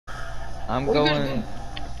I'm Where you gonna going.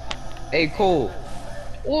 Hey, Cole.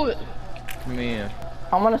 What? Come here.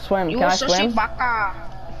 I'm gonna swim. Can I swim? I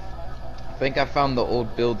think I found the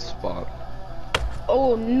old build spot.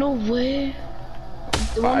 Oh, no way.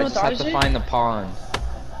 The But one I with just have to Isaac? find the pond.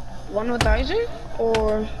 One with Isaac?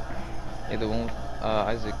 Or... Hey, the one with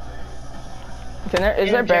Isaac.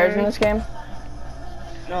 Is there bears in this game?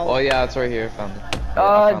 No. Oh yeah, it's right here. Found it. Yeah,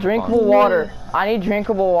 I found the Drinkable pond. water. I need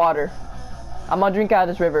drinkable water. I'm gonna drink out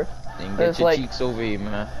of this river. Then There's get your like- cheeks over here,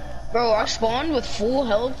 man. Bro, I spawned with full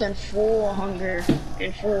health and full hunger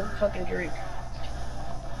and full fucking drink.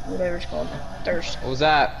 Whatever it's called. Thirst. What was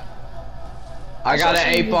that? I got an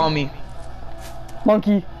ape on me.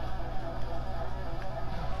 Monkey.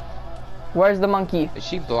 Where's the monkey? Is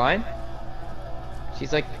she blind?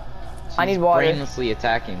 She's like. I need water. Brainlessly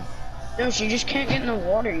attacking. No, she just can't get in the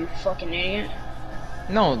water, you fucking idiot.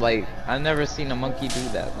 No, like I've never seen a monkey do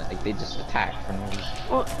that. Like they just attack for no reason.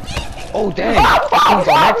 Well, Oh dang! Things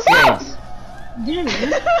on X Games. damn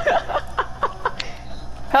it.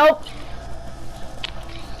 Help!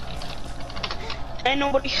 Ain't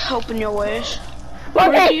nobody helping your ass. Monkey!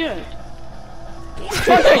 Where's he at?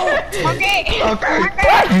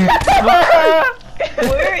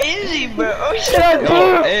 Where is he, bro? Oh shit.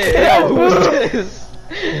 Yo, hey, yo, who's this?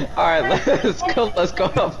 Alright, let's go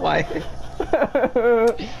up fight.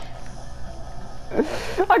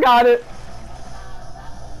 I got it.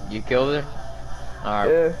 You killed her? Alright.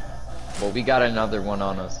 Yeah. Well, we got another one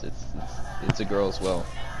on us. It's a girl as well.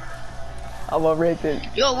 I love raping.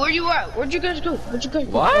 Yo, where you at? Where'd you guys go? Where'd you guys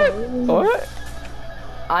go? What? What?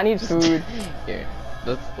 I need food. Here,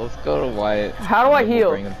 let's go to Wyatt. How do I and we'll heal?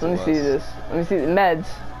 bring him Let to me see us. this. Let me see the meds.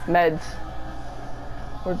 Meds.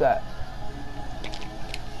 Where's that?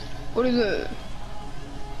 What is it?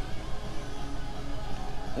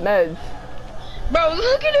 Meds. Bro,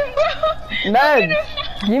 look at him, bro. Meds.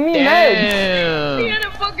 Give me meds. He Damn. had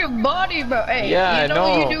a fucking body, bro. Hey, Yeah, you know I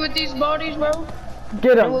what know. you do with these bodies, bro? Get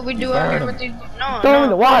You know him. what we do You out burn here 'em. with these? No, Throw 'em no. in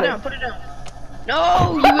the water. Put it down.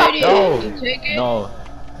 No, you idiot. No. You take it. No,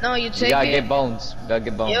 No, you you take gotta it. get bones. You gotta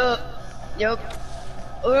get bones. Yup.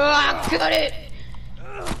 Oh, I cut it.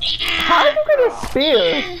 How did you get a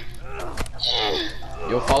spear?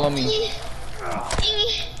 Yo, follow me.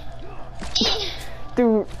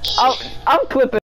 Dude, I'm clipping.